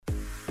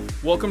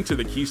Welcome to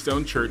the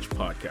Keystone Church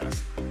podcast.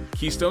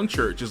 Keystone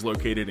Church is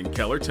located in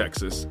Keller,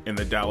 Texas, in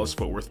the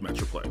Dallas-Fort Worth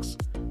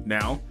Metroplex.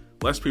 Now,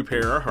 let's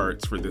prepare our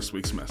hearts for this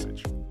week's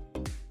message.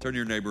 Turn to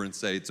your neighbor and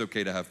say, it's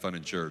okay to have fun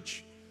in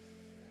church.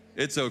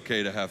 It's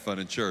okay to have fun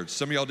in church.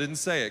 Some of y'all didn't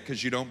say it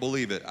because you don't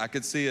believe it. I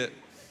could see it.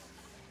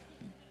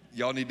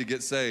 Y'all need to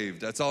get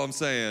saved. That's all I'm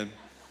saying.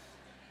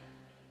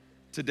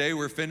 Today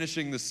we're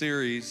finishing the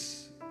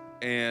series,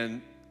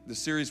 and the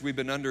series we've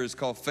been under is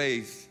called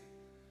Faith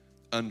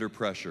Under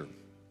Pressure.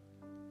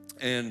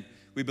 And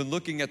we've been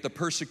looking at the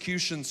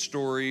persecution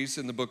stories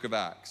in the book of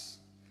Acts.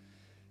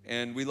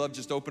 And we love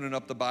just opening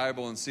up the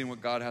Bible and seeing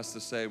what God has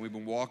to say. We've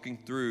been walking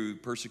through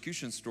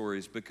persecution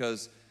stories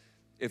because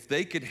if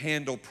they could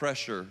handle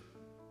pressure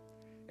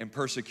and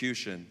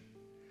persecution,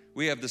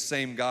 we have the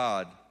same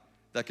God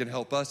that can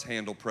help us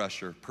handle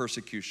pressure,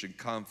 persecution,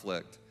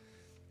 conflict.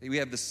 We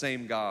have the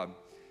same God.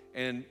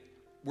 And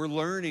we're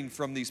learning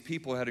from these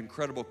people who had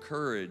incredible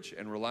courage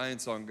and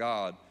reliance on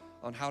God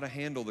on how to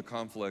handle the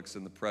conflicts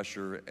and the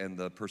pressure and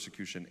the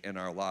persecution in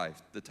our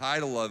life. The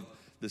title of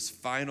this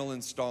final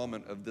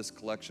installment of this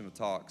collection of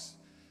talks,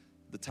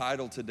 the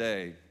title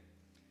today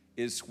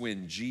is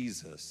When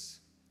Jesus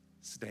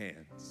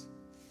Stands.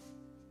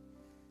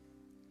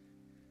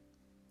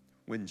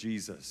 When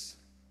Jesus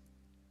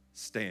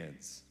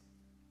stands.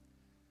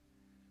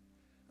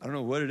 I don't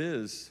know what it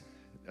is.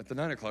 At the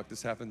 9 o'clock,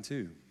 this happened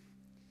too.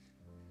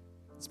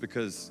 It's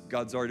because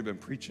God's already been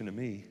preaching to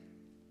me.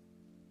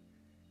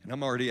 And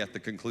I'm already at the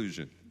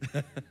conclusion.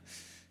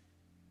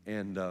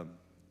 And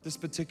this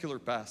particular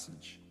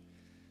passage,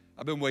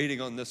 I've been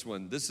waiting on this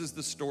one. This is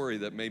the story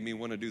that made me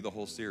want to do the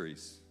whole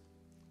series.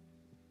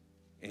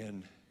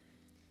 And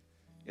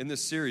in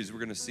this series, we're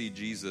going to see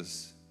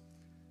Jesus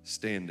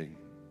standing.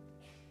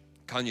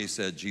 Kanye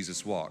said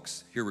Jesus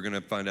walks. Here we're going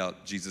to find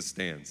out Jesus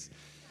stands.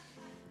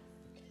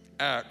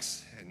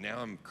 Acts, and now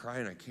I'm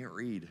crying, I can't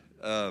read.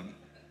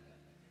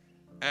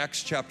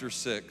 Acts chapter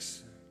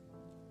 6.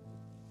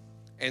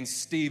 And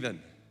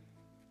Stephen,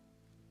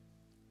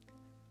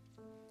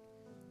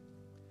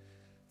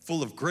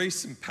 full of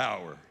grace and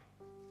power,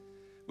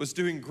 was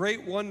doing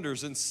great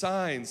wonders and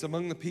signs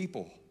among the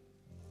people.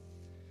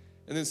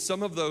 And then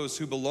some of those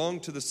who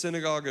belonged to the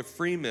synagogue of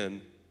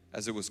freemen,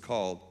 as it was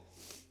called,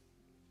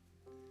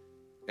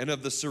 and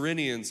of the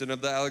Cyrenians and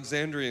of the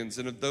Alexandrians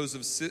and of those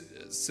of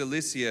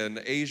Cilicia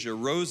and Asia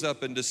rose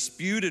up and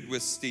disputed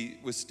with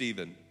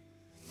Stephen.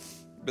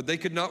 But they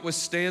could not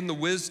withstand the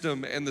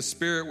wisdom and the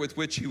spirit with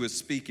which he was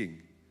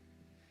speaking.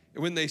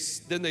 And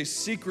then they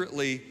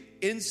secretly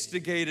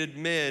instigated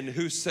men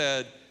who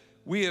said,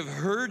 "We have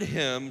heard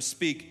him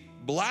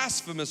speak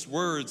blasphemous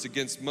words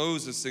against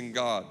Moses and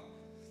God."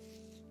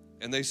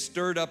 And they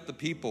stirred up the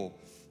people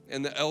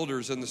and the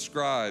elders and the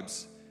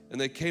scribes, and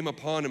they came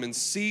upon him and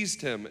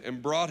seized him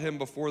and brought him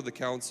before the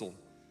council.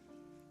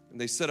 And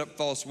they set up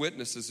false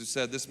witnesses who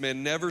said, "This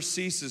man never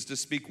ceases to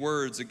speak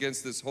words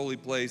against this holy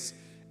place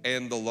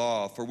and the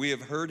law. For we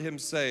have heard him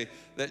say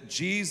that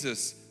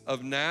Jesus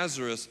of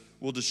Nazareth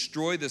will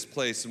destroy this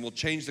place and will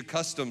change the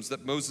customs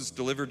that Moses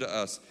delivered to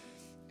us."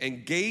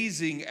 And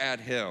gazing at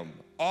him,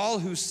 all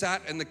who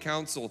sat in the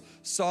council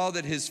saw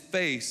that his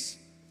face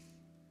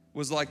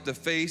was like the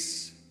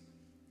face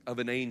of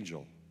an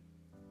angel.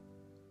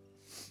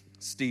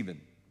 Stephen.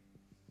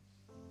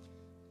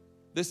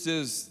 This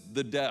is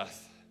the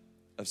death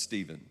of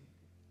Stephen.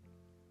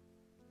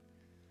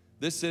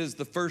 This is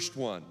the first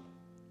one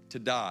to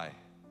die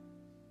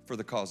for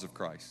the cause of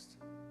Christ.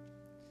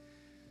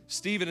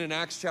 Stephen in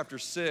Acts chapter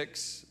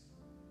 6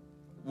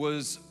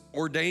 was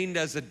ordained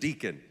as a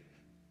deacon.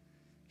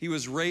 He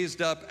was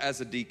raised up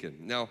as a deacon.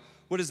 Now,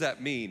 what does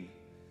that mean?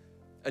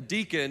 A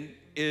deacon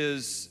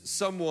is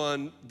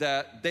someone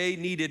that they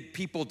needed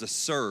people to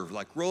serve,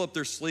 like roll up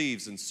their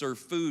sleeves and serve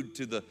food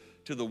to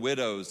the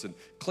widows and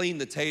clean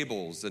the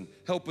tables and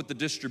help with the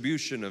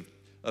distribution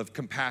of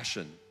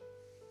compassion.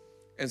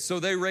 And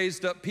so they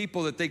raised up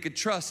people that they could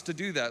trust to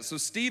do that. So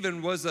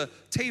Stephen was a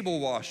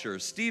table washer.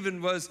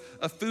 Stephen was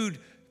a food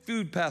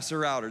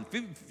passer outer.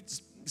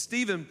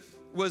 Stephen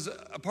was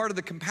a part of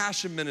the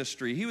compassion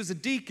ministry. He was a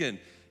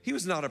deacon. He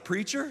was not a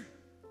preacher.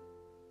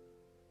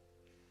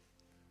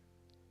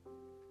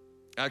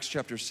 Acts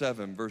chapter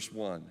 7, verse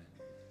 1.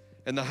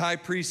 And the high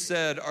priest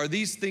said, "Are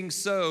these things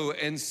so?"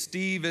 And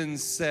Stephen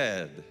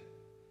said,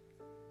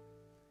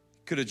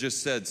 could have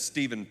just said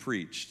Stephen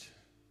preached,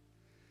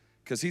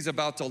 because he's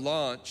about to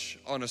launch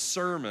on a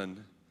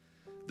sermon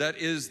that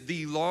is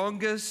the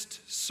longest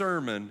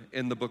sermon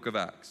in the book of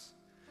Acts.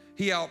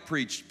 He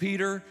outpreached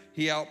Peter,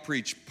 he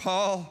outpreached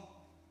Paul,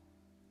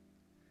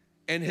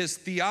 and his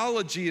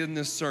theology in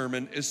this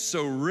sermon is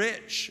so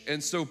rich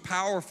and so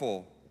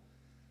powerful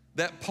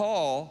that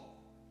Paul,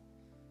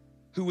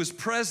 who was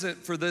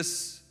present for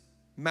this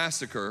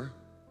massacre,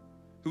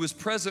 who was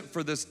present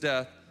for this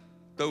death,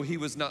 though he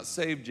was not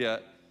saved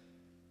yet,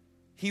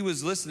 he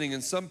was listening,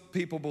 and some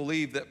people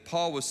believe that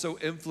Paul was so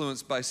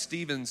influenced by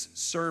Stephen's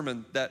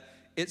sermon that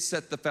it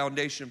set the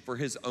foundation for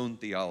his own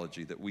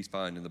theology that we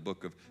find in the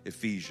book of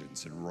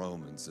Ephesians and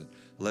Romans and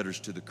letters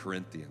to the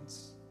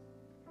Corinthians.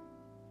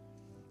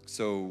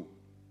 So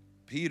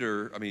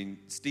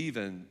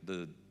Stephen,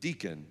 the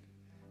deacon,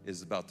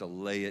 is about to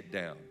lay it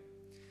down.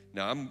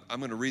 Now, I'm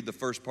going to read the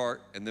first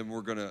part, and then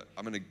I'm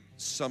going to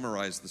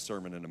summarize the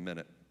sermon in a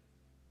minute.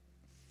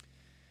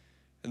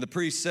 And the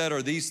priest said,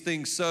 "Are these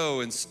things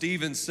so?" And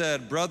Stephen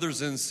said,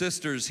 "Brothers and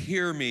sisters,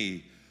 hear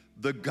me.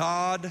 The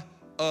God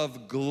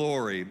of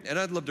glory." And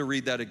I'd love to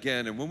read that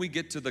again. And when we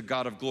get to the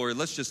God of glory,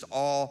 let's just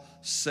all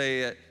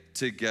say it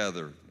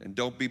together. And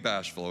don't be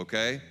bashful,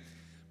 okay?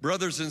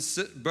 Brothers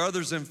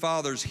and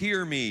fathers,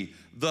 hear me.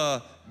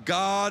 The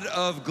God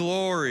of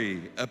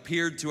glory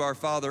appeared to our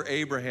father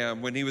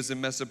Abraham when he was in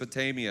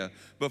Mesopotamia,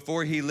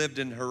 before he lived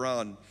in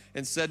Haran,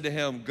 and said to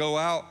him, "Go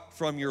out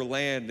from your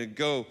land and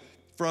go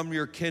from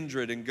your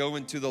kindred and go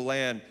into the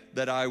land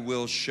that I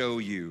will show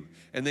you."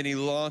 And then he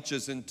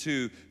launches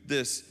into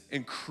this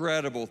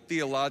incredible,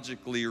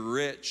 theologically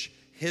rich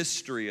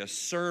history, a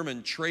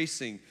sermon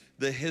tracing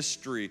the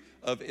history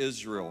of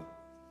Israel.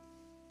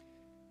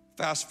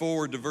 Fast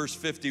forward to verse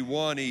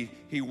 51,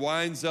 he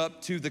winds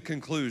up to the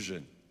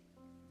conclusion.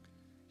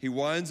 He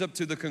winds up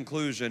to the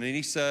conclusion, and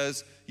he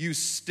says, "You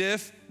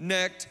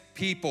stiff-necked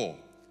people."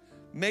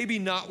 Maybe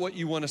not what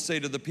you want to say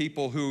to the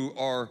people who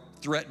are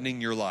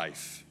threatening your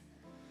life,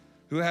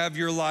 who have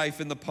your life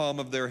in the palm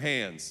of their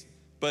hands.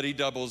 But he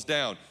doubles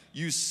down.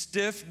 "You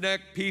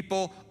stiff-necked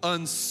people,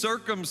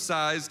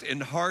 uncircumcised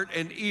in heart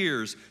and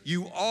ears,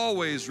 you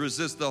always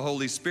resist the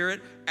Holy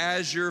Spirit.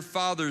 As your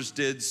fathers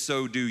did,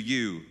 so do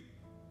you."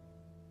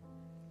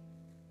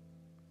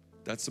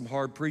 That's some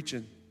hard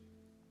preaching.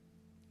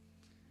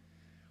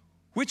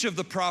 "Which of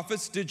the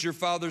prophets did your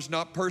fathers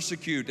not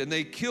persecute? And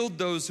they killed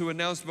those who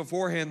announced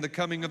beforehand the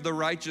coming of the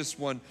righteous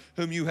one,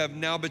 whom you have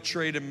now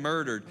betrayed and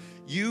murdered.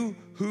 You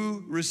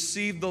who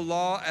received the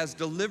law as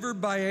delivered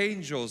by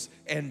angels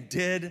and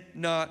did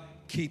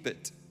not keep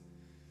it."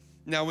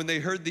 Now, when they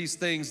heard these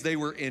things, they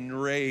were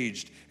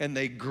enraged, and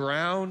they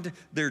ground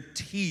their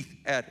teeth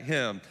at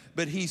him.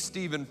 But he,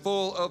 Stephen,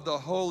 full of the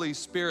Holy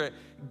Spirit,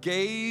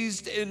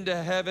 gazed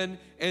into heaven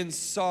and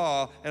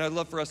saw, and I'd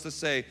love for us to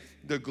say,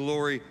 the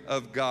glory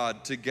of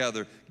God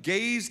together.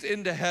 Gazed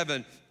into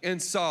heaven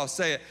and saw,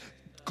 say it,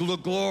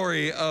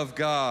 glory of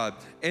God.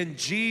 And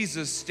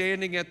Jesus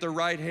standing at the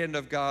right hand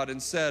of God,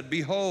 and said,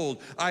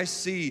 "Behold, I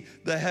see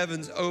the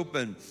heavens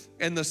open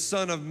and the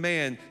Son of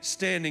Man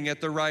standing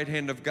at the right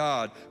hand of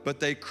God." But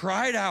they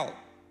cried out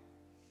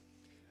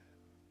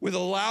with a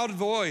loud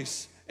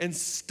voice and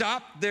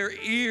stopped their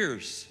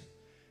ears.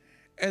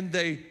 And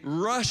they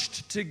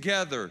rushed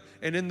together.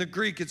 And in the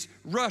Greek, it's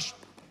rushed.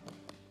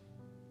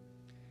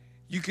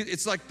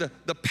 It's like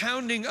the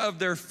pounding of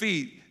their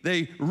feet.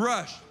 They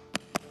rushed.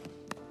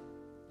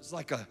 It's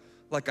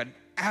like an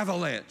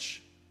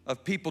avalanche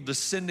of people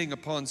descending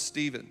upon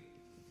Stephen.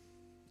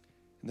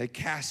 And they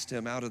cast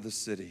him out of the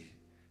city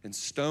and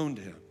stoned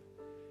him.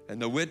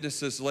 And the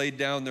witnesses laid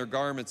down their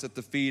garments at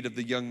the feet of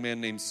the young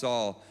man named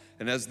Saul.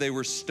 And as they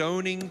were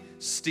stoning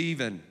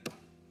Stephen,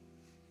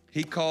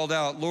 he called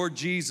out, "Lord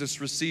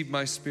Jesus, receive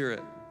my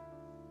spirit."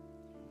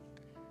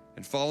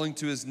 And falling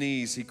to his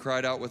knees, he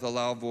cried out with a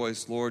loud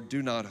voice, "Lord,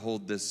 do not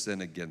hold this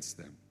sin against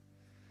them."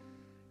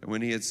 And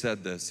when he had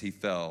said this, he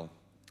fell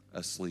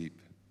asleep.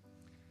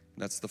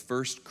 And that's the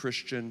first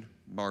Christian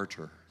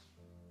martyr.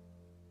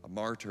 A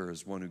martyr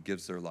is one who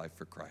gives their life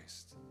for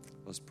Christ.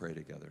 Let's pray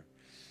together.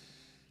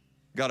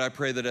 God, I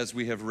pray that as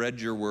we have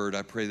read your word,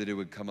 I pray that it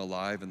would come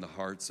alive in the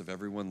hearts of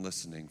everyone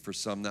listening. For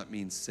some, that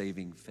means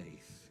saving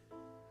faith.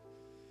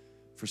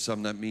 For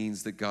some, that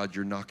means that, God,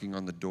 you're knocking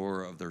on the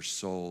door of their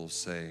soul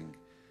saying,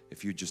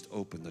 "If you just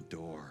open the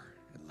door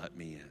and let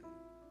me in."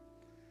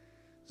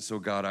 So,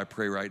 God, I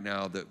pray right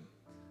now that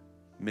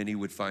many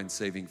would find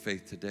saving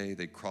faith today.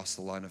 They'd cross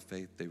the line of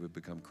faith. They would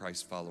become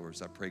Christ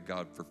followers. I pray,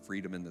 God, for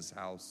freedom in this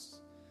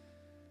house.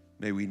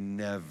 May we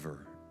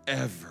never,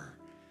 ever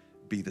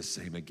be the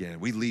same again.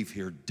 We leave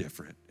here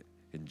different.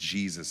 In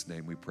Jesus'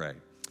 name we pray.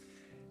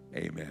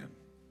 Amen.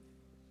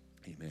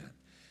 Amen.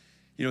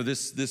 You know,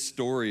 this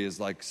story is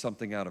like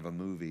something out of a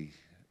movie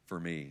for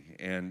me.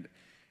 And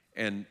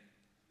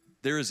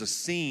there is a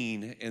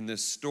scene in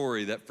this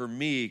story that for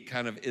me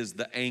kind of is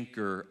the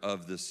anchor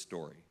of this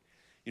story.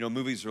 You know,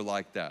 movies are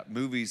like that.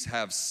 Movies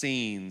have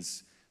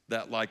scenes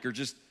that like are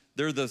just,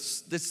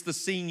 it's the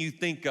scene you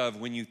think of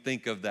when you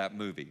think of that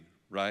movie,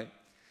 right?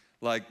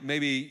 Like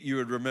maybe you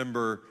would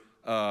remember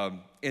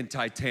in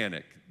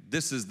Titanic.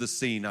 This is the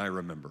scene I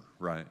remember,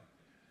 right?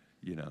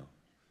 You know.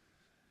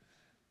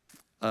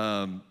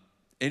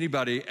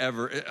 Anybody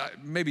ever,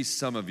 maybe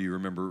some of you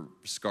remember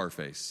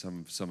Scarface,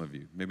 some of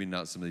you, maybe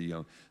not some of the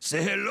young.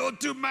 Say hello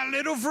to my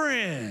little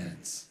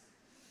friends.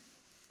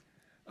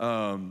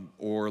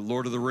 Or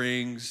Lord of the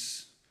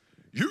Rings,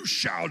 you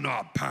shall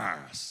not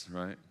pass,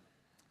 right?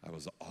 That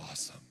was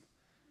awesome.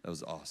 That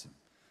was awesome.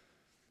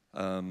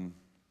 How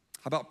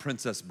about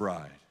Princess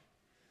Bride?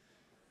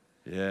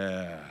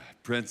 Yeah,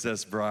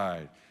 Princess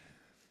Bride.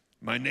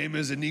 My name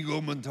is Inigo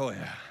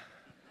Montoya.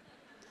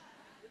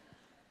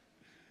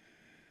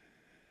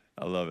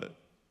 I love it.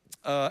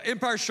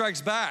 Empire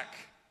Strikes Back.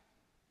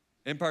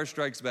 Empire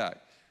Strikes Back.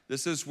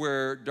 This is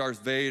where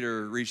Darth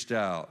Vader reached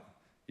out,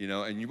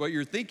 and what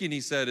you're thinking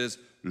he said is,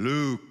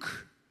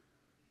 Luke,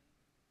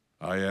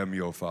 I am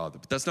your father.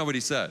 But that's not what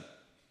he said.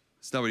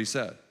 That's not what he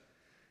said.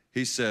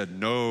 He said,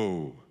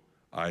 no,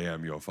 I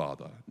am your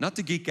father. Not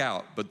to geek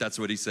out, but that's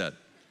what he said.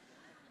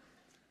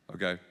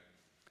 Okay?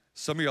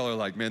 Some of y'all are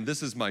like, man,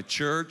 this is my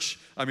church.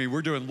 I mean,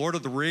 we're doing Lord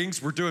of the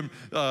Rings. We're doing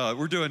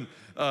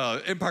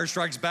Empire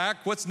Strikes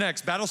Back. What's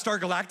next? Battlestar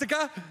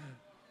Galactica?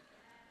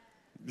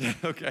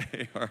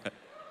 Okay, all right.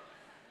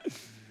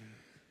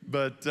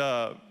 But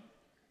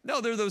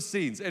no, there are those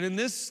scenes. And in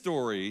this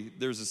story,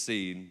 there's a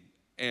scene.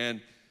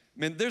 And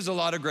man, there's a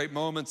lot of great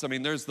moments. I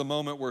mean, there's the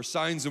moment where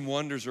signs and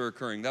wonders are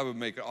occurring. That would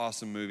make an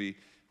awesome movie,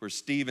 where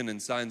Stephen and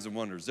signs and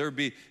wonders. It'd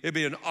be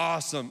an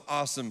awesome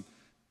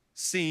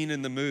scene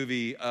in the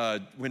movie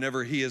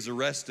whenever he is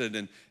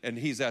arrested and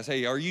he's asked,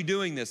 hey, are you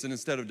doing this? And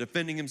instead of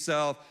defending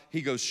himself,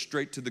 he goes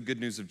straight to the good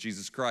news of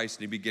Jesus Christ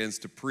and he begins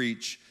to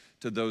preach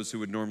to those who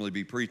would normally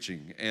be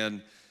preaching.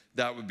 And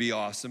that would be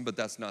awesome, but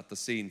that's not the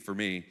scene for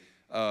me.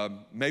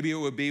 Maybe it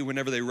would be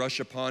whenever they rush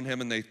upon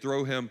him and they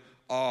throw him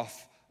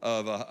off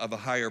of a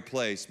higher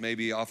place,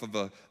 maybe off of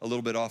a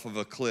little bit off of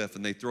a cliff,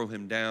 and they throw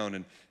him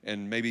down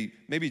and maybe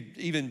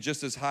even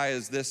just as high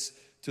as this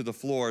to the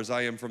floor, as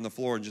I am from the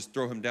floor, and just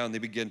throw him down. They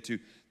begin to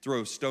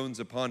throw stones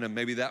upon him.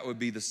 Maybe that would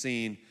be the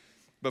scene.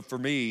 But for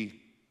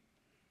me,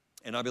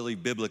 and I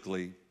believe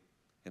biblically,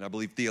 and I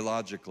believe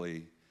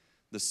theologically,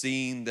 the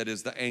scene that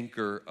is the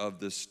anchor of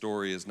this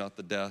story is not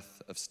the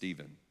death of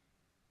Stephen.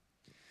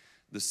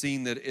 The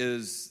scene that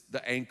is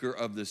the anchor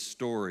of this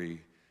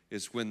story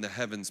is when the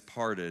heavens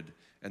parted,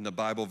 and the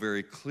Bible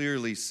very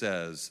clearly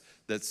says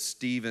that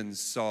Stephen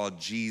saw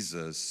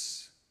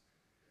Jesus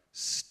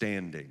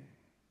standing.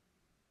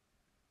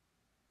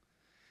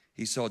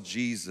 He saw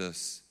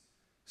Jesus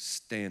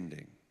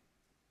standing.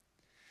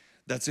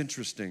 That's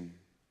interesting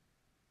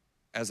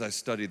as I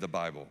study the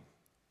Bible.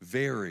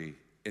 Very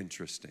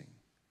interesting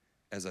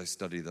as I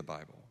study the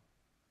Bible.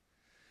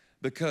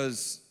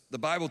 Because the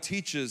Bible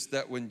teaches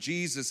that when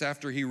Jesus,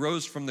 after he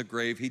rose from the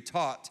grave, he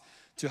taught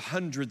to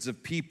hundreds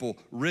of people,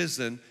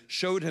 risen,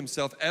 showed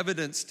himself,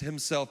 evidenced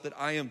himself that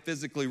I am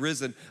physically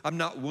risen. I'm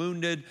not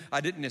wounded.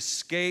 I didn't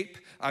escape.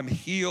 I'm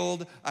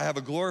healed. I have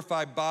a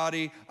glorified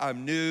body.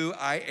 I'm new.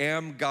 I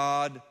am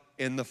God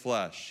in the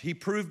flesh. He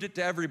proved it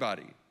to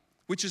everybody,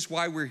 which is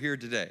why we're here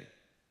today.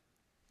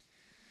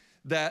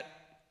 That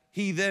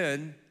he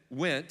then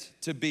went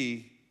to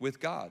be with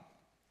God.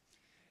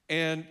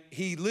 And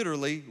he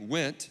literally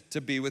went to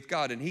be with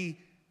God. And he,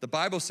 the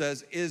Bible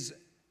says, is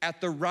at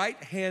the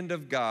right hand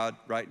of God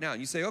right now. And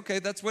you say, okay,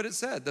 that's what it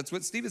said. That's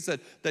what Stephen said,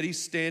 that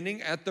he's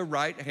standing at the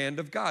right hand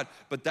of God.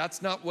 But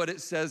that's not what it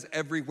says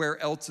everywhere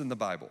else in the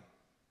Bible.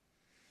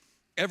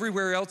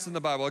 Everywhere else in the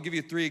Bible, I'll give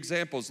you 3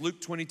 examples.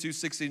 Luke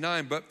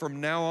 22:69, but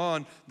from now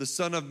on, the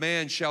Son of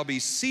Man shall be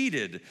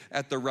seated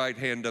at the right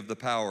hand of the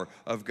power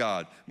of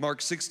God.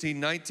 Mark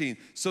 16:19,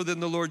 so then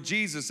the Lord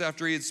Jesus,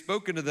 after he had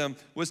spoken to them,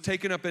 was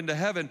taken up into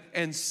heaven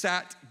and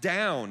sat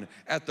down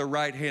at the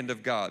right hand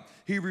of God.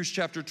 Hebrews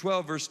chapter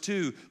 12, verse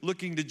 2,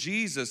 looking to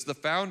Jesus, the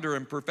founder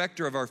and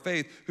perfecter of our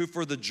faith, who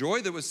for the joy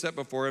that was set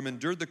before him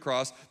endured the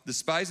cross,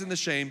 despising the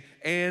shame,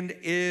 and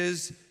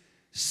is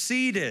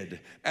seated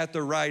at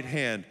the right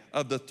hand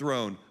of the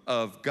throne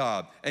of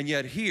God. And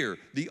yet here,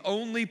 the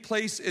only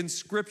place in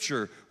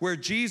Scripture where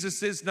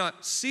Jesus is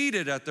not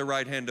seated at the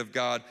right hand of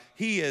God,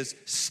 he is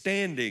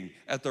standing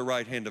at the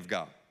right hand of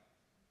God.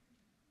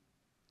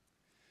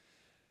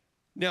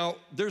 Now,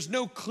 there's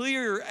no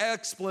clear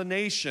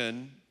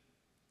explanation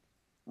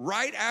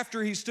right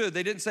after he stood.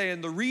 They didn't say,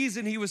 and the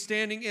reason he was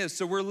standing is,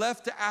 so we're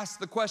left to ask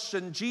the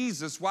question,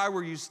 Jesus, why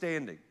were you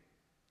standing?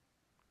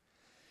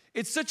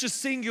 It's such a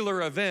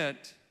singular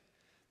event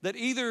that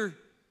either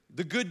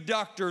the good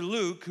Dr.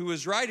 Luke, who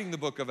is writing the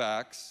book of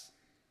Acts,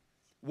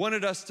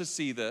 wanted us to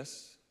see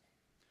this,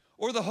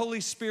 or the Holy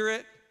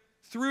Spirit,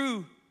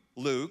 through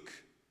Luke,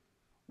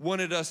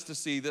 wanted us to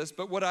see this.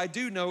 But what I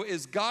do know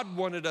is God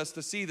wanted us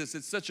to see this.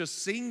 It's such a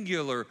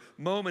singular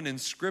moment in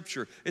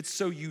Scripture. It's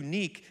so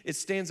unique. It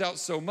stands out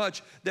so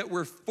much that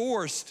we're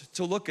forced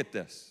to look at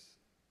this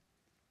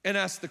and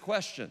ask the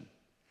question.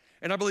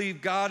 And I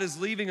believe God is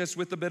leaving us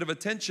with a bit of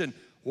attention.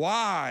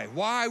 Why?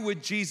 Why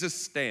would Jesus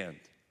stand?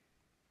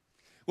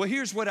 Well,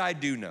 here's what I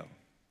do know.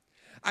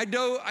 I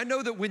know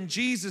that when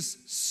Jesus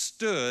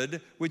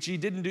stood, which he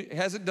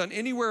hasn't done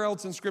anywhere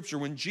else in Scripture,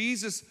 when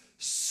Jesus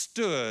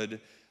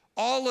stood,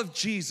 all of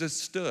Jesus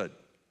stood.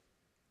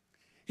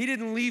 He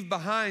didn't leave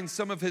behind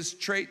some of his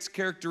traits,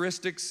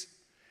 characteristics.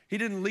 He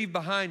didn't leave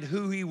behind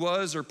who he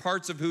was or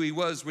parts of who he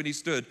was when he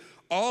stood.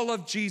 All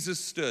of Jesus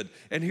stood.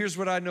 And here's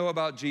what I know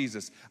about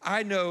Jesus.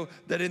 I know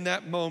that in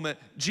that moment,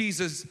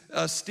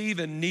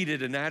 Stephen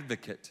needed an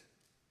advocate.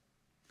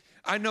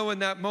 I know in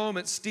that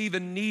moment,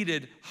 Stephen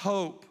needed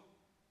hope.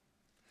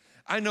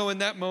 I know in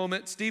that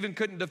moment, Stephen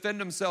couldn't defend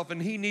himself and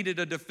he needed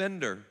a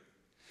defender.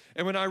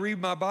 And when I read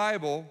my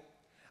Bible,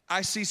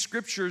 I see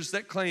scriptures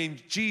that claim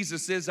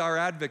Jesus is our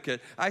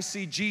advocate. I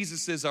see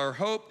Jesus is our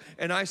hope,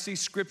 and I see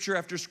scripture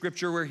after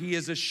scripture where he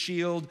is a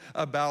shield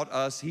about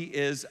us. He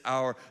is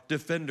our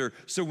defender.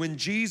 So when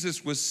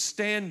Jesus was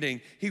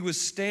standing, he was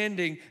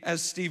standing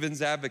as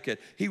Stephen's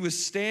advocate. He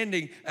was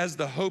standing as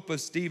the hope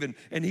of Stephen,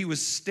 and he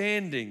was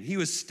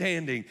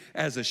standing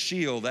as a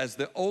shield, as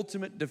the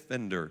ultimate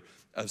defender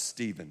of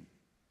Stephen.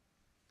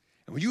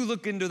 And when you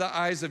look into the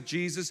eyes of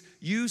Jesus,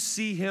 you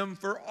see him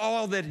for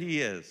all that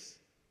he is.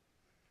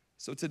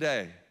 So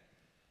today,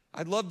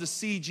 I'd love to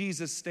see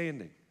Jesus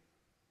standing.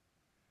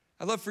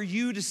 I'd love for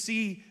you to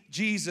see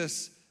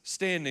Jesus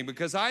standing,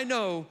 because I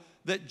know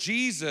that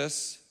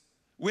Jesus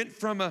went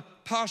from a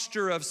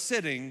posture of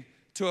sitting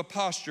to a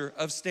posture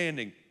of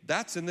standing.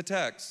 That's in the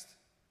text.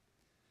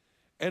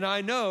 And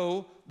I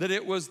know that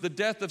it was the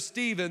death of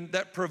Stephen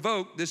that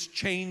provoked this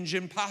change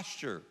in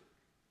posture.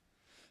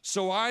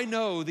 So I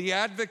know the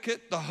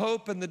advocate, the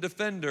hope, and the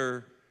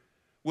defender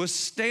was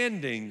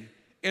standing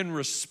in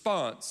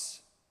response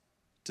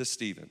to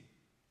Stephen.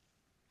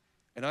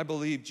 And I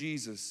believe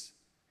Jesus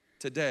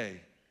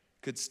today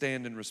could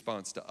stand in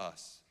response to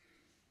us.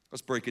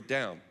 Let's break it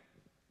down.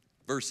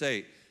 Verse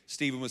 8,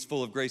 Stephen was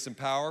full of grace and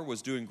power,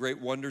 was doing great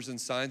wonders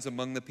and signs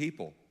among the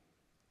people.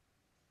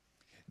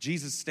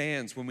 Jesus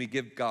stands when we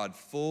give God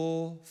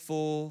full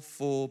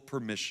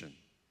permission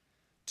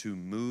to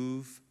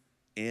move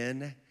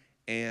in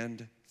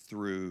and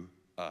through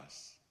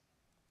us.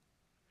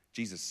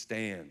 Jesus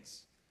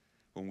stands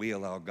when we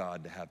allow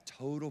God to have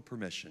total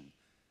permission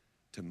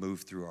to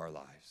move through our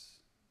lives.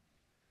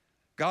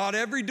 God,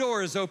 every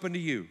door is open to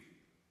you.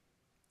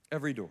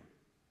 Every door.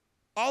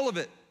 All of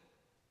it.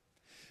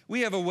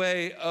 We have a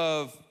way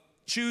of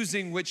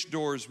choosing which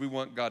doors we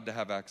want God to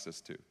have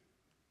access to.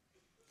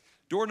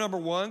 Door number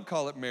 1,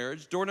 call it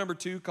marriage. Door number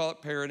 2, call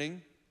it parenting.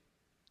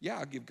 Yeah,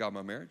 I'll give God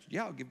my marriage.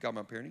 Yeah, I'll give God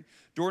my parenting.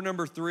 Door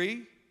number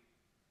 3,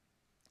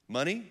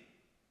 money.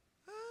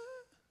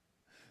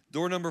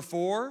 Door number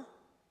 4,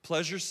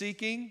 pleasure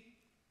seeking.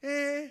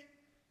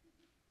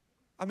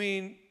 I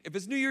mean, if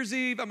it's New Year's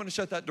Eve, I'm going to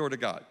shut that door to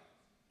God.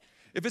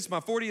 If it's my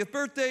 40th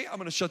birthday, I'm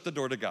going to shut the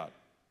door to God.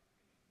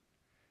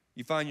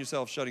 You find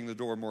yourself shutting the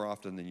door more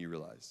often than you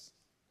realize.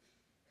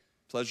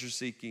 Pleasure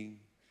seeking,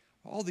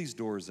 all these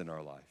doors in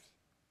our life.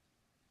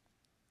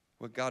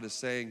 What God is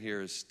saying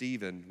here is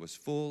Stephen was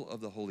full of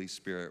the Holy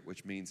Spirit,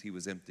 which means he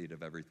was emptied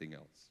of everything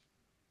else.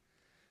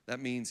 That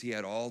means he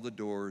had all the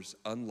doors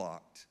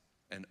unlocked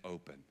and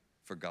open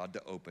for God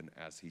to open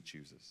as he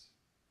chooses.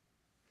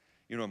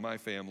 You know, in my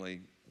family,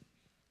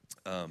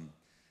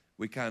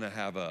 we kind of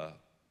have a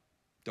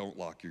don't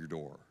lock your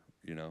door,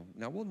 you know.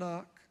 Now, we'll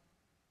knock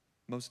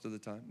most of the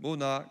time. We'll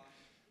knock.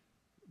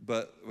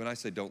 But when I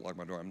say don't lock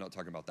my door, I'm not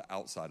talking about the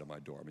outside of my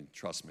door. I mean,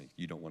 trust me,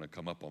 you don't want to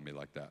come up on me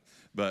like that.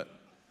 But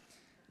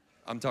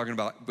I'm talking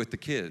about with the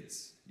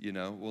kids, you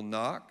know. We'll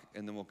knock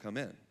and then we'll come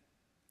in.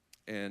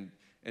 And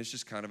it's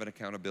just kind of an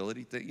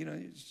accountability thing, you know,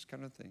 it's just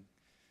kind of a thing.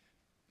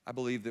 I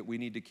believe that we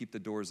need to keep the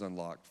doors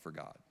unlocked for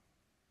God.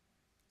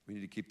 We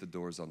need to keep the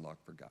doors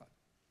unlocked for God.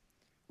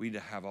 We need to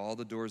have all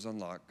the doors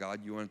unlocked.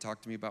 God, you want to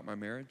talk to me about my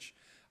marriage?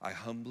 I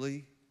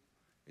humbly,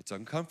 it's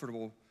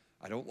uncomfortable.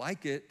 I don't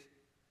like it.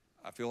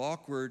 I feel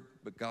awkward.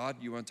 But God,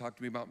 you want to talk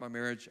to me about my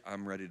marriage?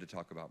 I'm ready to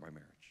talk about my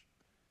marriage.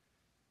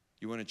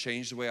 You want to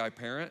change the way I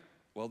parent?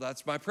 Well,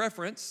 that's my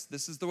preference.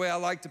 This is the way I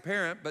like to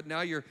parent. But now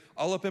you're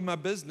all up in my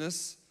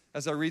business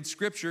as I read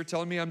scripture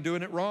telling me I'm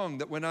doing it wrong,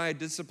 that when I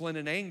discipline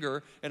in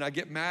anger and I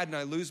get mad and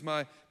I lose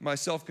my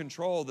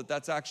self-control,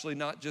 that's actually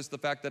not just the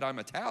fact that I'm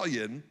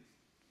Italian.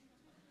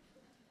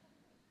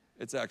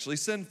 It's actually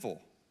sinful.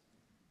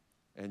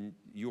 And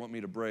you want me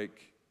to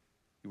break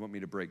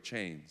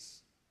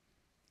chains.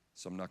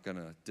 So I'm not going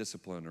to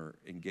discipline or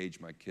engage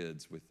my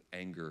kids with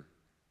anger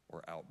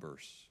or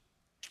outbursts.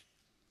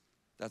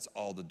 That's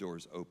all the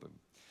doors open.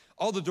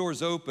 All the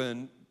doors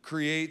open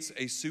creates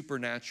a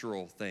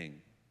supernatural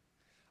thing.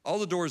 All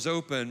the doors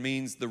open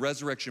means the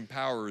resurrection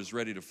power is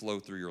ready to flow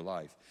through your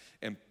life.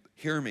 And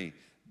hear me,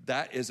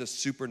 that is a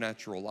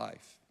supernatural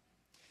life.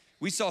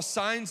 We saw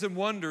signs and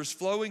wonders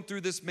flowing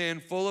through this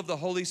man full of the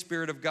Holy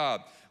Spirit of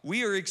God.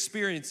 We are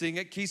experiencing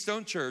at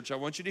Keystone Church, I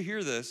want you to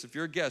hear this. If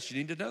you're a guest, you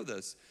need to know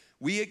this.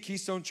 We at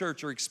Keystone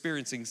Church are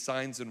experiencing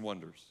signs and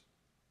wonders.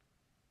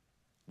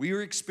 We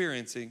are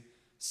experiencing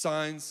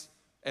signs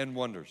and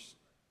wonders.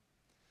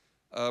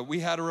 We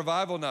had a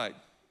revival night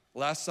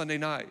last Sunday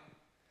night.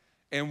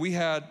 And we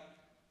had,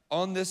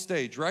 on this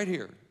stage right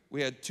here,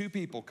 we had 2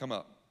 people come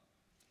up.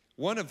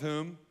 One of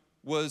whom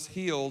was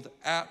healed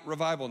at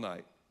revival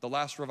night, the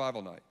last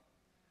revival night.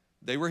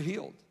 They were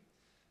healed.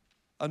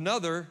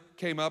 Another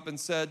came up and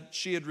said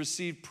she had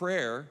received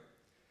prayer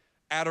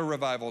at a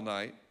revival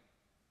night,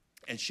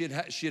 and she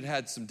had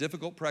had some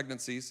difficult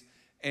pregnancies,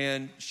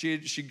 and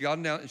she'd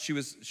gotten down, and she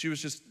was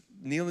just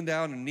kneeling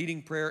down and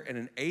needing prayer, and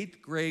an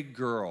 8th grade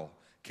girl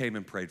came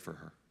and prayed for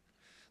her.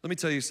 Let me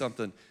tell you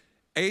something.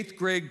 8th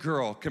grade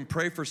girl can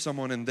pray for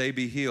someone and they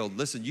be healed.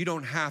 Listen, you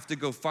don't have to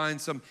go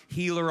find some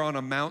healer on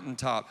a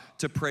mountaintop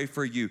to pray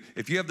for you.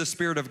 If you have the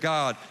Spirit of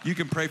God, you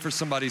can pray for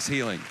somebody's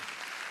healing.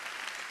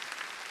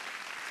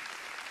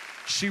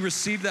 she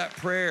received that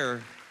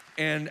prayer,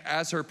 and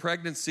as her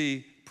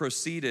pregnancy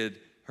proceeded,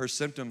 her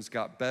symptoms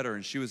got better,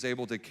 and she was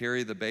able to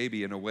carry the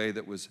baby in a way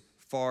that was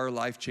far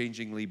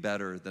life-changingly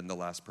better than the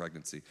last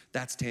pregnancy.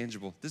 That's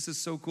tangible. This is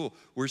so cool.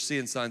 We're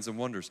seeing signs and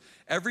wonders.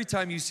 Every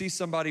time you see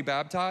somebody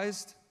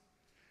baptized,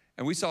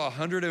 and we saw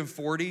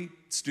 140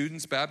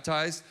 students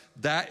baptized,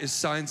 that is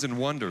signs and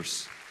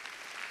wonders.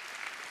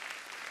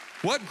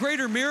 What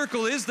greater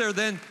miracle is there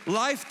than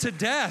life to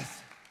death?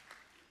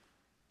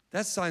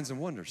 That's signs and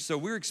wonders. So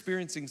we're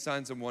experiencing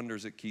signs and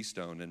wonders at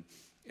Keystone,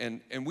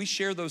 and we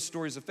share those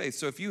stories of faith.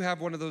 So if you have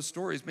one of those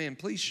stories, man,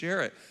 please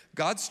share it.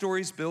 God's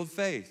stories build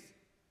faith.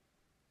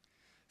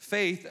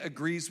 Faith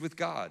agrees with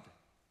God.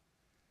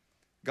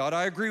 God,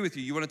 I agree with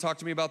you. You want to talk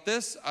to me about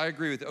this? I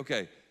agree with it.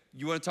 Okay.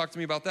 You want to talk to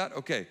me about that?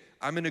 Okay.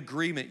 I'm in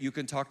agreement. You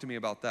can talk to me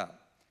about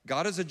that.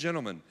 God is a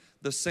gentleman.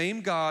 The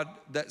same God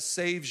that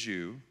saves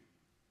you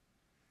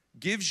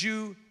gives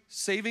you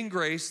saving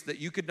grace that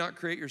you could not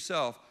create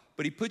yourself,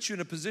 but he puts you in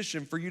a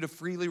position for you to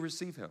freely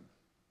receive him.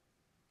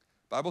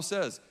 Bible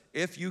says,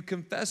 if you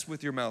confess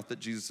with your mouth that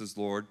Jesus is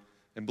Lord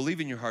and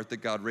believe in your heart that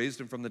God raised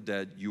him from the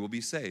dead, you will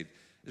be saved.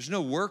 There's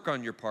no work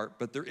on your part,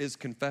 but there is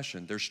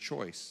confession. There's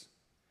choice.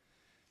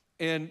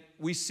 And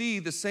we see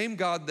the same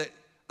God that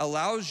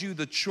allows you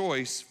the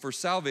choice for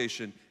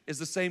salvation is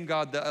the same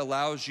God that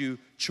allows you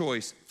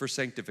choice for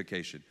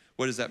sanctification.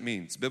 What does that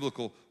mean? It's a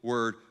biblical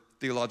word,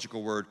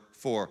 theological word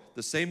for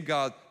the same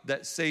God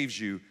that saves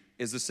you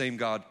is the same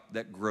God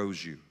that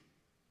grows you.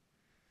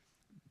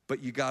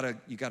 But you gotta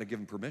give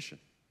him permission.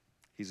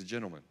 He's a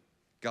gentleman.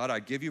 God, I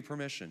give you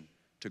permission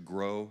to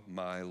grow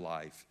my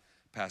life.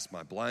 Past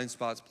my blind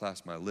spots,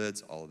 past my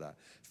lids, all of that.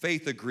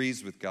 Faith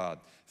agrees with God.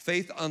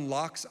 Faith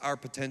unlocks our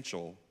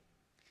potential,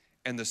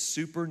 and the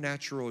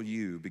supernatural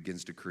you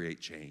begins to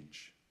create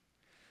change.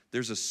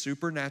 There's a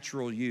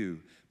supernatural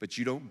you, but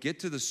you don't get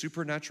to the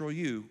supernatural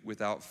you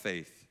without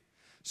faith.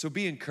 So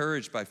be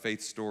encouraged by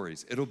faith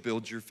stories. It'll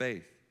build your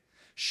faith.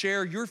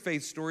 Share your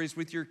faith stories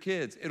with your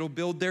kids. It'll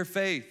build their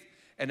faith.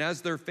 And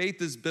as their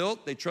faith is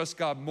built, they trust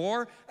God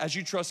more. As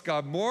you trust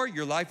God more,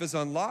 your life is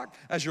unlocked.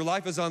 As your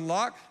life is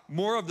unlocked,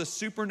 more of the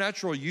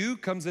supernatural you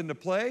comes into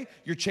play.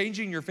 You're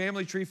changing your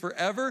family tree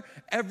forever.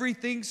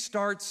 Everything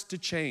starts to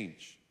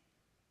change.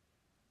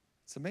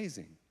 It's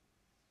amazing.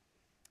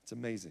 It's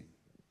amazing.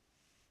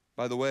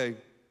 By the way,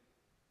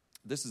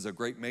 this is a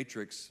great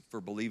matrix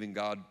for believing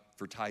God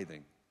for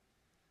tithing.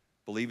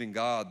 Believing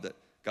God that,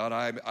 God,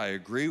 I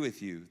agree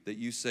with you that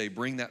you say,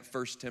 bring that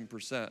first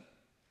 10%.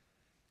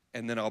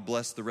 And then I'll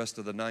bless the rest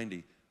of the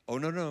 90. Oh,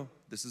 no,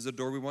 this is a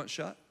door we want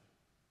shut.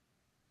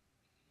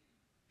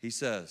 He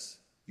says,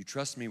 you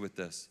trust me with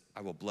this, I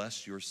will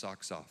bless your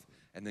socks off.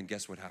 And then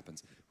guess what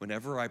happens?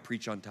 Whenever I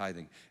preach on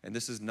tithing, and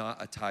this is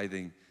not a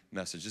tithing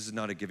message, this is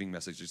not a giving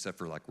message except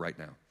for like right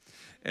now.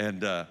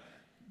 And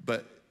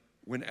but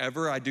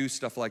whenever I do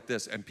stuff like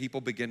this and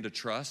people begin to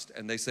trust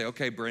and they say,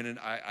 okay, Brandon,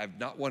 I've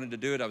not wanted to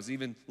do it. I was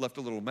even left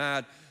a little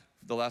mad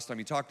the last time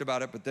you talked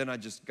about it, but then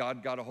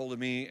God got a hold of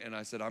me and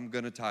I said, I'm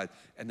going to tithe.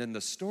 And then the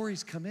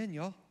stories come in,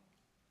 y'all.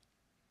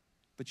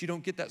 But you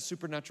don't get that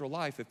supernatural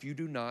life if you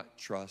do not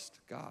trust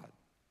God.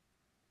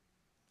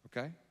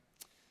 Okay?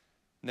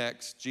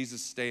 Next,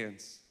 Jesus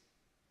stands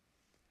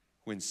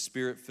when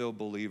spirit-filled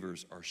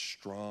believers are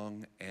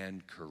strong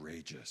and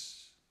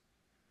courageous.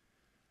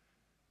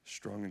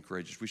 Strong and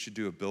courageous. We should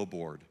do a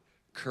billboard.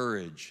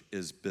 Courage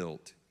is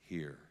built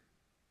here.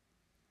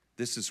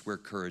 This is where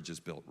courage is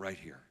built, right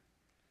here.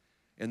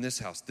 In this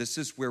house, this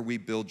is where we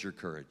build your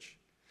courage.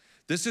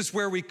 This is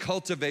where we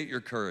cultivate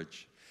your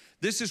courage.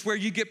 This is where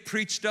you get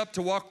preached up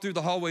to walk through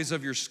the hallways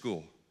of your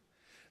school.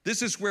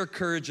 This is where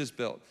courage is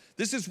built.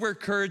 This is where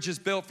courage is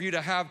built for you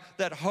to have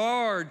that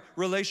hard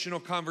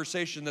relational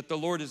conversation that the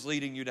Lord is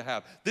leading you to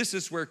have. This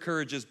is where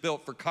courage is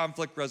built for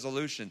conflict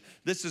resolution.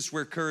 This is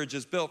where courage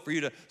is built for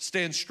you to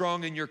stand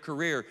strong in your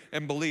career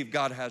and believe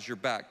God has your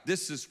back.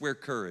 This is where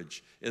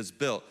courage is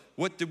built.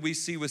 What did we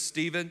see with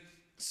Stephen?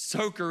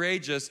 So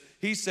courageous.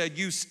 He said,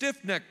 you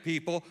stiff-necked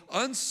people,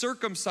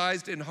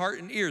 uncircumcised in heart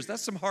and ears.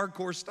 That's some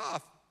hardcore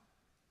stuff.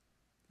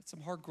 That's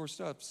some hardcore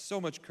stuff.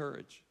 So much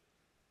courage.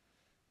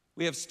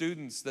 We have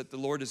students that the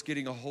Lord is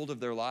getting a hold of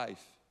their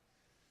life.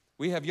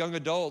 We have young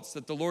adults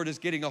that the Lord is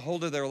getting a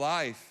hold of their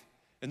life,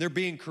 and they're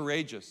being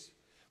courageous.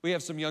 We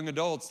have some young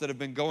adults that have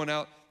been going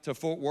out to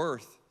Fort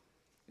Worth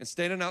and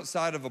standing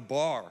outside of a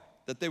bar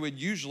that they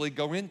would usually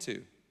go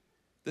into.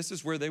 This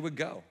is where they would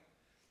go.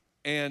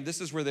 And this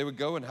is where they would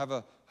go and have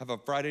a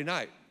Friday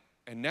night.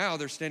 And now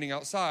they're standing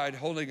outside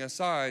holding a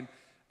sign,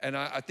 and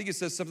I think it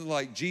says something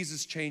like,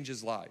 Jesus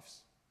changes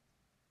lives.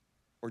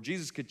 Or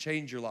Jesus could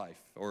change your life.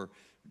 Or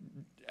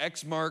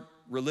X mark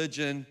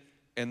religion,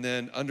 and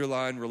then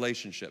underline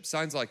relationship.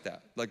 Signs like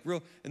that. Like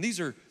real, and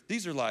these are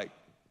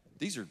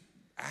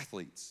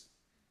athletes.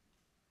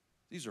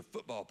 These are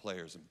football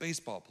players and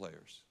baseball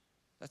players.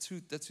 That's who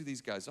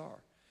these guys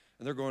are.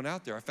 And they're going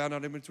out there. I found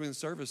out in between the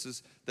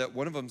services that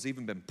one of them's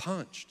even been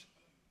punched.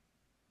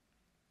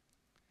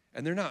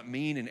 And they're not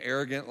mean and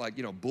arrogant like,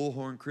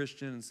 Bullhorn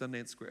Christian and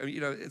Sundance Square. I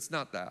mean, it's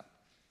not that.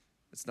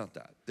 It's not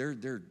that.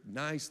 They're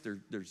nice,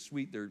 they're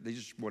sweet, they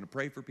just want to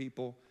pray for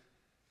people.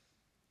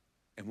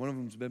 And one of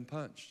them's been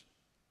punched.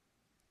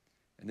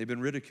 And they've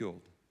been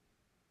ridiculed.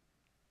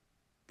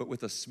 But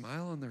with a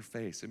smile on their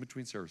face in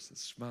between services,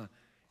 smile.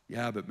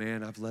 Yeah, but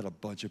man, I've led a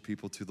bunch of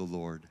people to the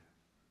Lord.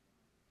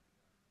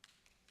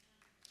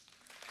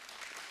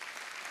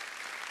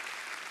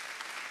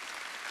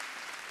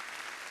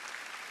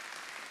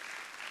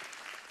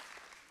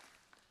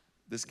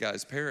 This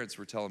guy's parents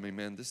were telling me,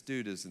 man, this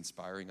dude is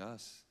inspiring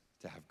us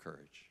to have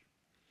courage.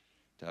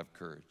 To have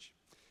courage.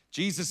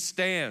 Jesus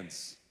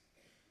stands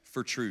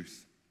for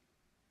truth.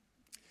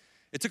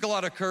 It took a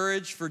lot of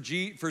courage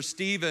for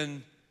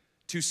Stephen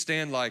to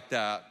stand like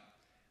that,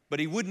 but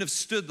he wouldn't have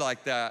stood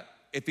like that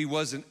if he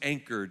wasn't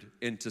anchored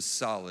into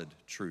solid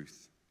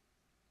truth.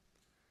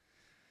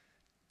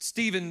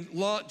 Stephen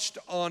launched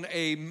on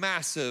a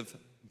massive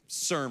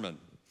sermon.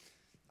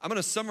 I'm going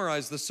to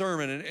summarize the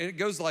sermon, and it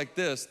goes like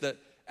this, that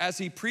as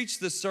he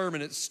preached this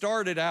sermon, it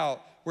started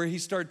out where he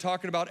started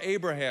talking about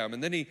Abraham,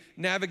 and then he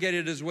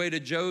navigated his way to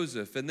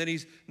Joseph, and then he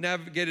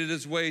navigated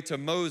his way to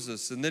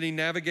Moses, and then he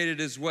navigated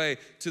his way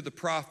to the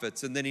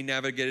prophets, and then he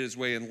navigated his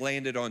way and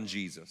landed on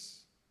Jesus.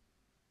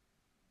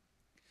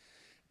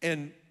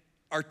 And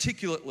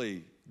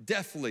articulately,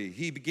 deftly,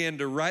 he began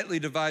to rightly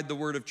divide the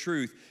word of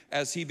truth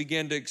as he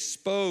began to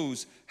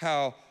expose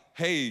how,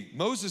 hey,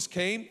 Moses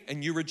came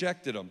and you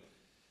rejected him.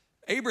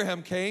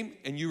 Abraham came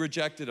and you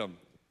rejected him.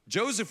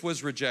 Joseph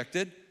was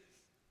rejected,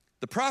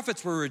 the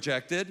prophets were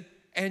rejected,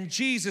 and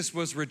Jesus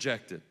was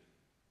rejected.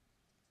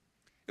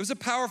 It was a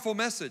powerful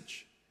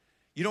message.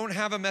 You don't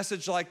have a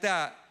message like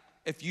that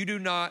if you do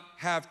not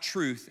have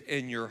truth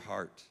in your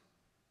heart.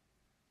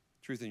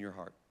 Truth in your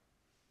heart.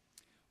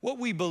 What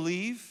we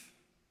believe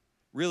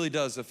really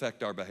does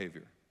affect our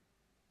behavior.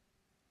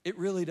 It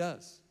really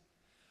does.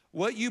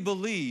 What you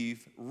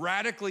believe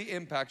radically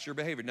impacts your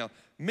behavior. Now,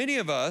 many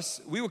of us,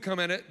 we will come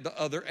at it the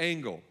other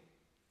angle.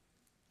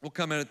 We'll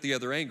come at it the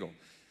other angle.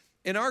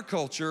 In our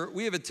culture,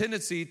 we have a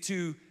tendency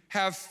to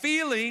have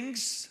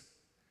feelings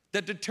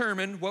that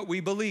determine what we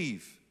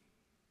believe.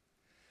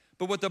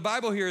 But what the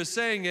Bible here is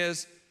saying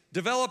is,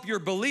 develop your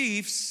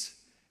beliefs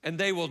and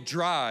they will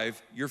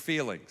drive your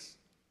feelings.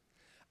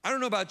 I don't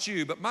know about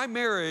you, but my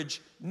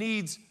marriage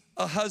needs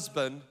a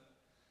husband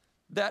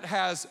that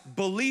has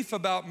belief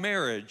about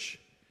marriage,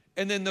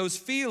 and then those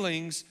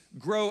feelings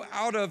grow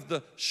out of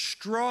the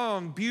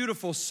strong,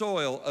 beautiful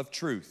soil of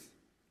truth.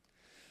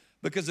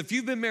 Because if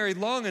you've been married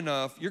long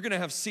enough, you're gonna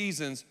have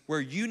seasons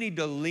where you need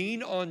to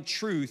lean on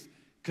truth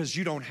because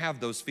you don't have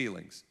those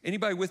feelings.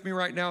 Anybody with me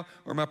right now,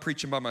 or am I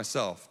preaching by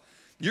myself?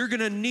 You're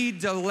gonna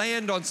need to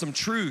land on some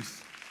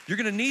truth. You're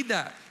gonna need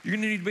that. You're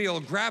gonna need to be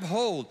able to grab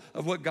hold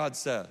of what God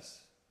says.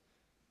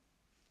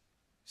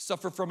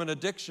 Suffer from an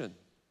addiction.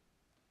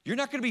 You're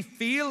not gonna be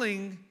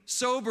feeling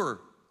sober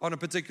on a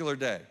particular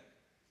day.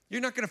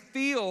 You're not gonna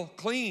feel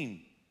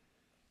clean.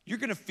 You're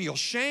gonna feel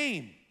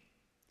shame.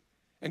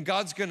 And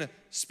God's gonna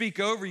speak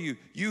over you.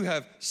 You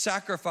have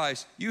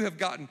sacrificed. You have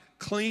gotten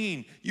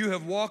clean. You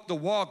have walked the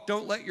walk.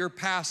 Don't let your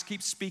past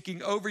keep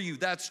speaking over you.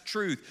 That's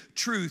truth.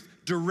 Truth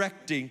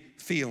directing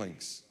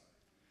feelings.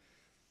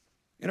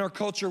 In our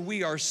culture,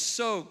 we are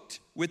soaked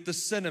with the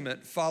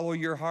sentiment, follow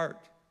your heart.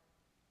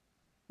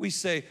 We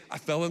say, I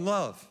fell in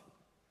love.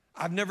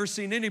 I've never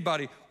seen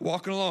anybody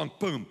walking along,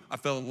 boom, I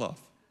fell in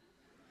love.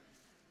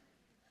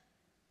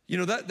 You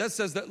know, that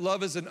says that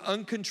love is an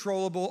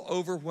uncontrollable,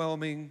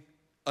 overwhelming,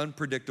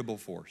 unpredictable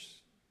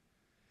force.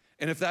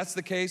 And if that's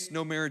the case,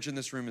 no marriage in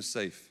this room is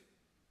safe.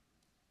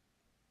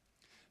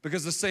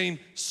 Because the same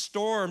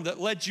storm that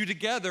led you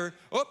together,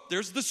 oh,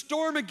 there's the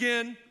storm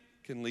again,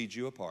 can lead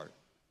you apart.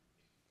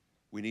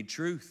 We need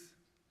truth.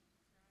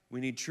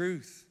 We need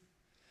truth.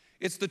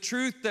 It's the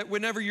truth that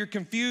whenever you're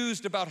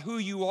confused about who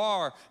you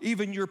are,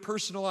 even your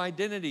personal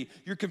identity,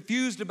 you're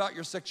confused about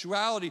your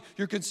sexuality,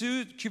 you're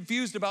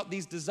confused about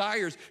these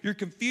desires, you're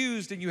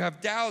confused and you have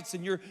doubts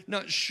and you're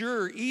not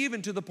sure,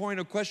 even to the point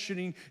of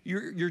questioning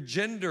your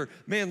gender.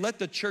 Man, let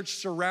the church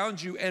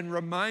surround you and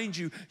remind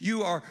you,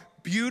 you are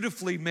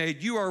beautifully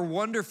made. You are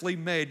wonderfully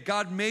made.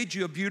 God made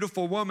you a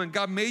beautiful woman.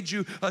 God made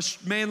you a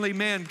manly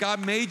man.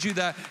 God made you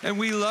that, and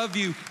we love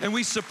you, and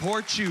we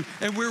support you,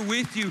 and we're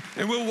with you,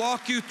 and we'll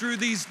walk you through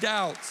these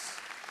doubts.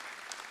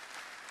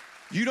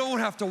 You don't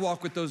have to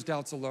walk with those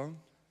doubts alone.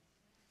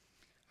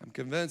 I'm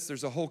convinced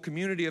there's a whole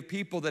community of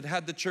people that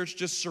had the church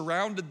just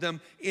surrounded them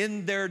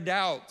in their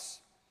doubts,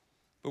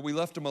 but we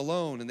left them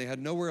alone, and they had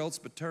nowhere else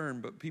but turn,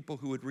 but people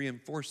who would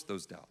reinforce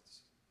those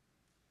doubts.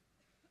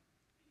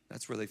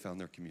 That's where they found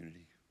their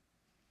community.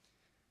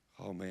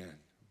 Oh man,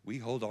 we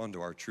hold on to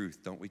our truth,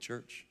 don't we,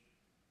 church?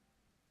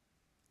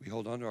 We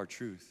hold on to our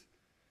truth,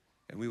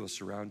 and we will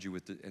surround you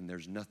with it, and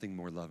there's nothing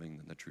more loving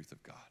than the truth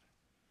of God.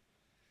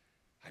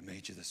 I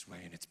made you this way,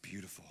 and it's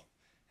beautiful.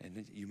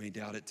 And you may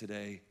doubt it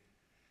today,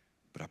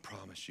 but I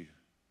promise you,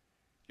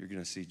 you're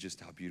gonna see just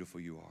how beautiful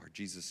you are.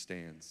 Jesus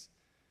stands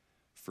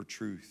for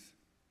truth.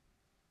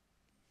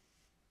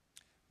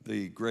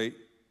 The great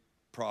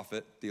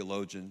prophet,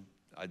 theologian,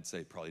 I'd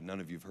say probably none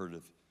of you have heard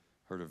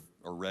of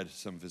or read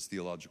some of his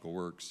theological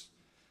works.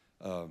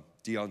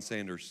 Deion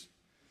Sanders.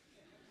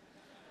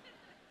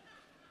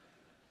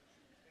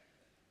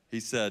 He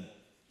said,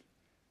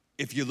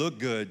 if you look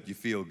good, you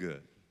feel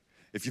good.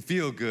 If you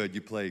feel good,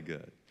 you play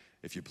good.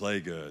 If you play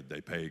good, they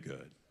pay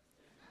good.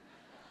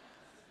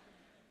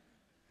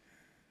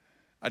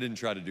 I didn't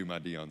try to do my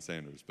Deion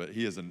Sanders, but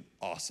he is an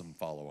awesome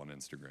follow on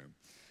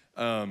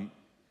Instagram.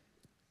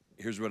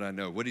 Here's what I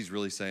know. What he's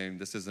really saying,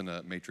 this isn't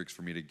a matrix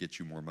for me to get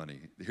you more money.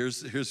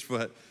 Here's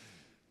what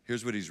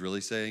he's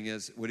really saying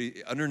is,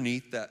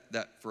 underneath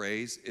that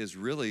phrase is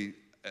really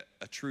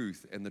a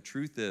truth. And the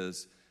truth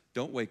is,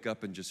 don't wake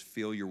up and just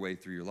feel your way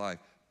through your life.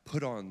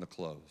 Put on the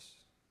clothes.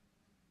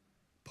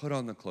 Put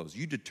on the clothes.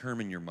 You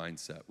determine your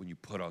mindset when you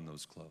put on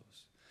those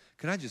clothes.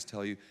 Can I just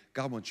tell you,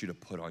 God wants you to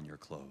put on your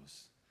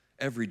clothes.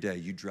 Every day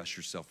you dress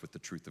yourself with the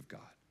truth of God.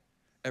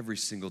 Every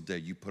single day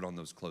you put on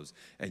those clothes.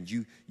 And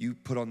you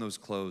put on those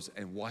clothes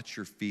and watch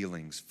your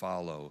feelings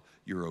follow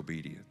your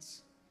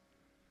obedience.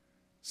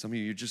 Some of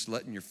you, you're just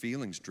letting your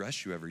feelings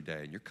dress you every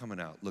day and you're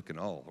coming out looking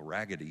all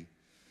raggedy.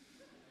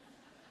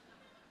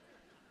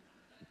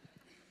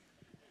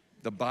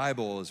 The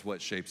Bible is what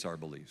shapes our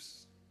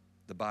beliefs.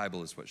 The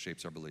Bible is what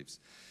shapes our beliefs.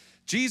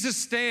 Jesus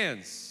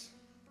stands.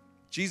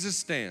 Jesus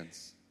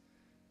stands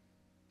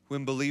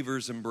when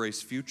believers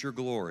embrace future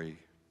glory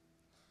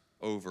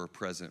over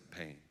present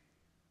pain.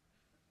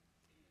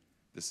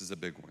 This is a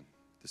big one.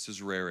 This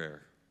is rare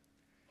air.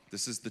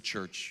 This is the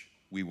church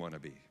we want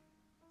to be.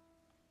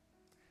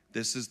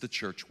 This is the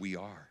church we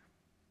are.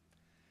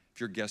 If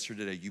you're a guest here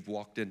today, you've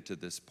walked into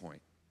this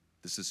point.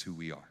 This is who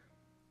we are.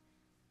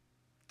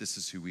 This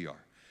is who we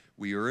are.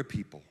 We are a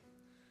people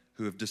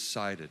who have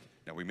decided,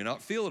 now we may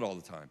not feel it all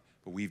the time,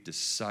 but we've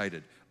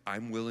decided,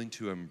 I'm willing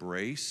to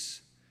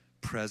embrace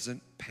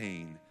present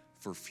pain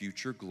for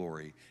future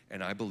glory,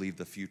 and I believe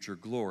the future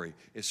glory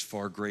is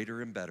far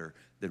greater and better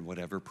than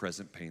whatever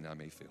present pain I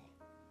may feel.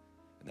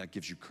 And that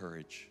gives you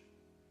courage.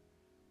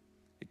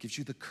 It gives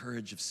you the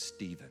courage of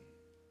Stephen.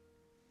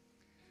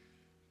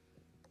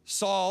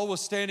 Saul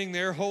was standing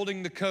there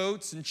holding the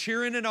coats and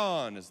cheering it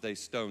on as they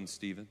stoned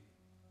Stephen.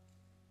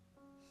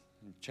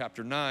 In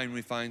chapter 9,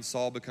 we find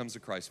Saul becomes a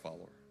Christ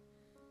follower.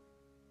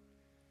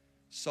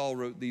 Saul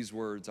wrote these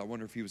words. I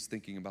wonder if he was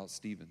thinking about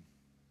Stephen.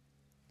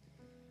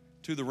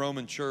 To the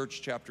Roman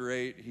church, chapter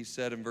 8, he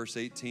said in verse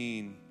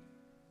 18,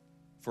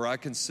 "For I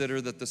consider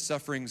that the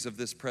sufferings of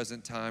this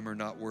present time are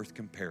not worth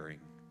comparing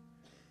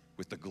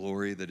with the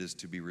glory that is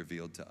to be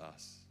revealed to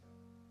us."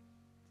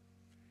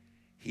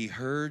 He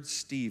heard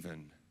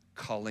Stephen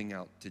calling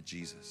out to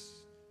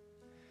Jesus.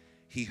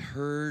 He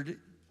heard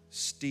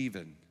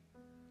Stephen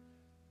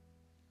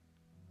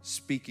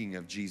speaking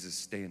of Jesus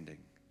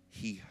standing.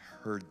 He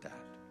heard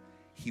that.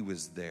 He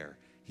was there.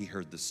 He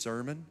heard the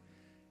sermon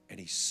and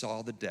he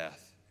saw the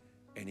death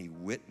and he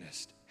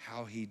witnessed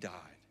how he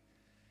died.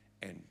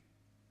 And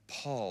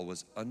Paul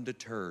was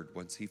undeterred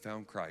once he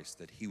found Christ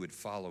that he would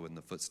follow in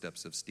the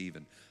footsteps of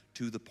Stephen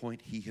to the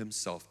point he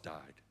himself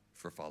died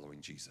for following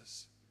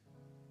Jesus.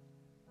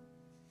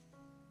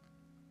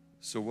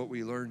 So what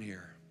we learn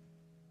here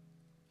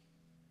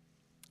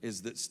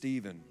is that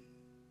Stephen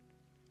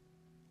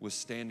was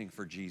standing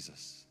for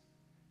Jesus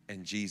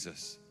and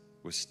Jesus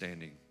was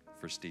standing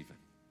for Stephen.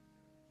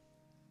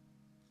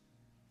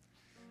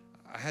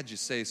 I had you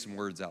say some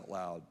words out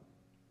loud.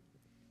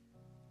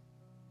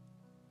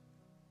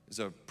 It's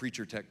a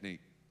preacher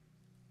technique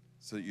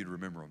so that you'd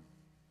remember them.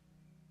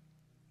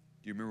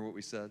 Do you remember what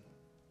we said?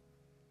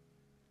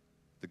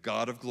 The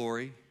God of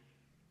glory.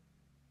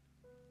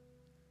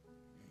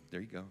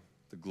 There you go.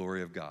 The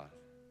glory of God.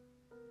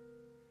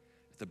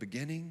 At the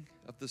beginning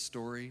of the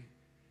story,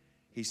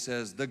 he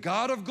says, the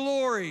God of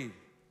glory.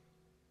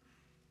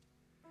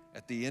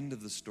 At the end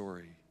of the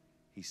story,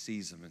 he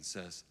sees him and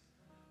says,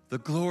 the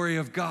glory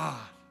of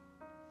God.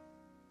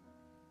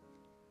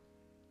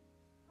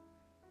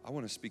 I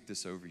want to speak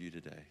this over you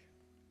today.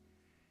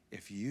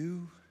 If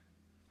you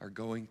are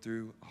going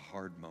through a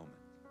hard moment,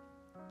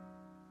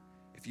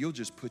 if you'll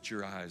just put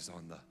your eyes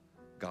on the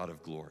God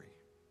of glory,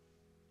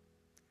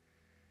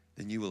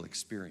 then you will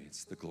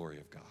experience the glory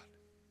of God.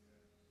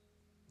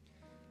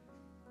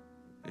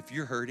 If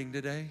you're hurting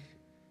today,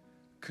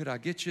 could I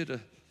get you to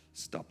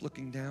stop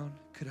looking down?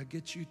 Could I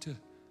get you to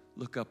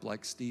look up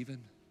like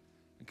Stephen?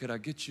 And could I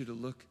get you to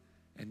look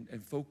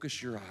and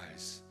focus your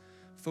eyes?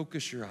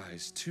 Focus your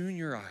eyes. Tune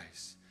your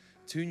eyes.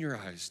 Tune your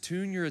eyes.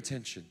 Tune your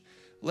attention.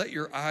 Let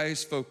your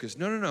eyes focus.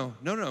 No,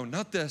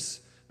 not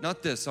this.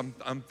 Not this.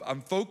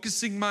 I'm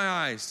focusing my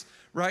eyes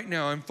right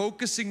now. I'm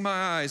focusing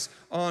my eyes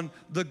on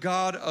the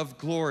God of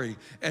glory.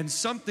 And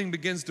something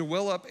begins to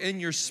well up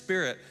in your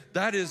spirit.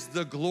 That is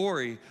the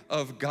glory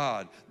of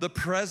God, the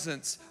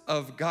presence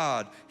of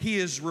God. He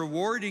is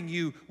rewarding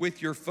you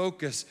with your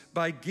focus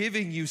by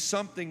giving you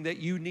something that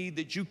you need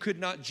that you could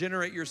not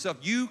generate yourself.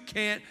 You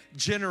can't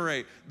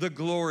generate the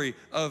glory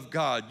of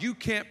God. You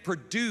can't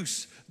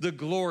produce the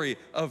glory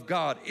of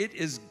God. It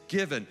is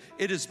given.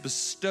 It is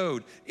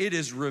bestowed. It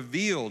is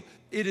revealed.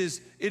 It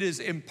is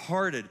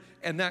imparted.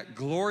 And that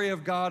glory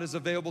of God is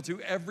available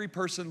to every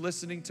person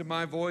listening to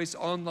my voice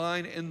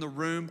online in the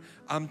room.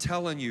 I'm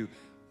telling you,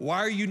 Why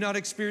are you not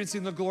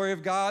experiencing the glory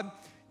of God?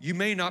 You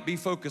may not be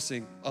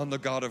focusing on the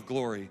God of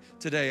glory.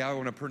 Today, I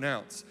want to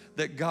pronounce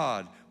that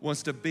God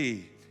wants to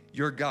be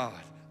your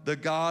God. The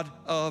God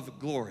of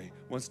glory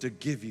wants to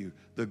give you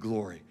the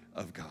glory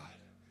of God.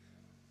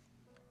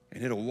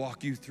 And it'll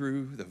walk you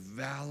through the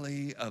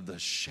valley of the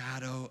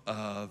shadow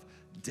of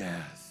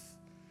death.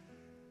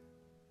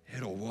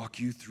 It'll walk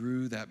you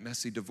through that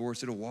messy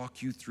divorce. It'll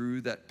walk you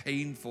through that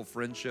painful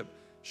friendship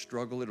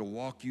struggle. It'll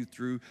walk you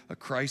through a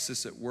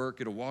crisis at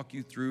work. It'll walk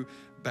you through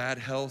bad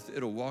health.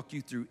 It'll walk you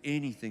through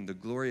anything. The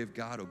glory of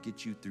God will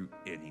get you through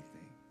anything.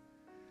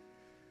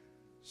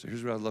 So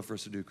here's what I'd love for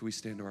us to do. Can we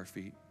stand to our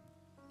feet?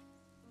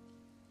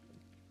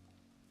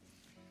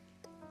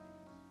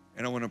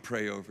 And I want to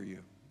pray over you.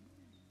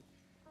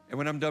 And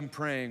when I'm done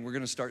praying, we're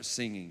going to start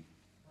singing.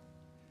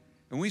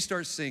 And we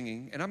start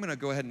singing, and I'm going to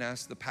go ahead and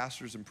ask the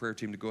pastors and prayer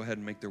team to go ahead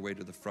and make their way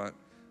to the front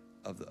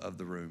of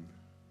the room.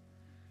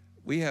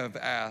 We have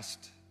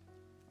asked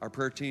our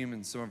prayer team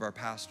and some of our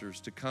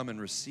pastors to come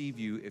and receive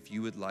you if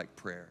you would like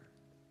prayer.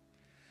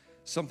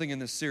 Something in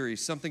this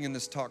series, something in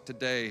this talk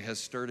today has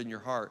stirred in your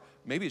heart.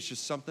 Maybe it's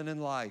just something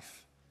in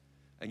life,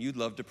 and you'd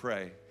love to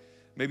pray.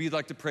 Maybe you'd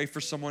like to pray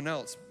for someone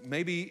else.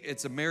 Maybe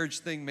it's a marriage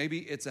thing. Maybe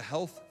it's a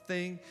health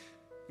thing.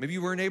 Maybe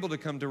you weren't able to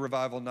come to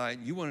revival night.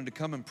 You wanted to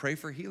come and pray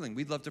for healing.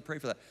 We'd love to pray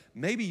for that.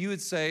 Maybe you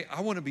would say, I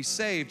want to be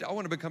saved. I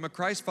want to become a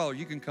Christ follower.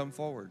 You can come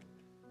forward.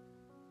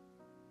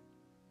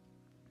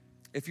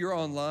 If you're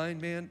online,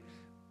 man,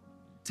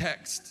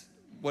 text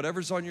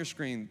whatever's on your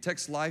screen.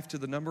 Text life to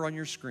the number on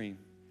your screen.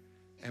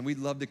 And we'd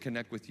love to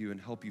connect with you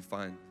and help you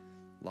find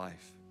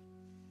life.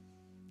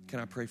 Can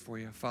I pray for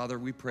you? Father,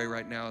 we pray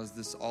right now as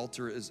this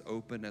altar is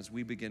open, as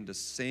we begin to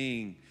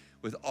sing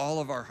with all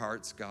of our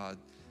hearts, God,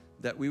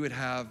 that we would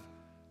have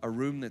a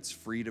room that's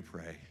free to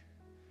pray,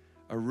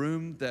 a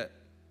room that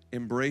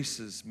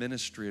embraces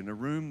ministry, and a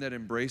room that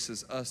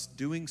embraces us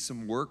doing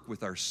some work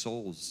with our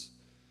souls.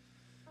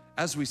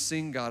 As we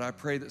sing, God, I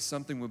pray that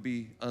something would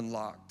be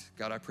unlocked.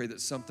 God, I pray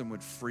that something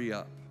would free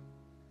up.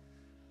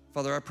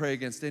 Father, I pray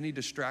against any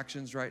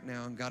distractions right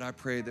now, and God, I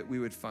pray that we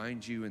would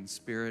find you in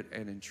spirit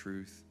and in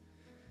truth.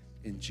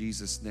 In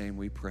Jesus' name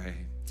we pray.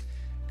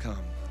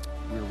 Come,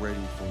 we're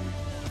waiting for you.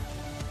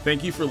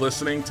 Thank you for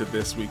listening to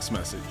this week's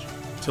message.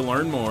 To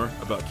learn more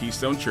about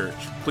Keystone Church,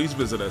 please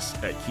visit us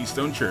at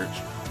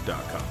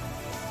keystonechurch.com.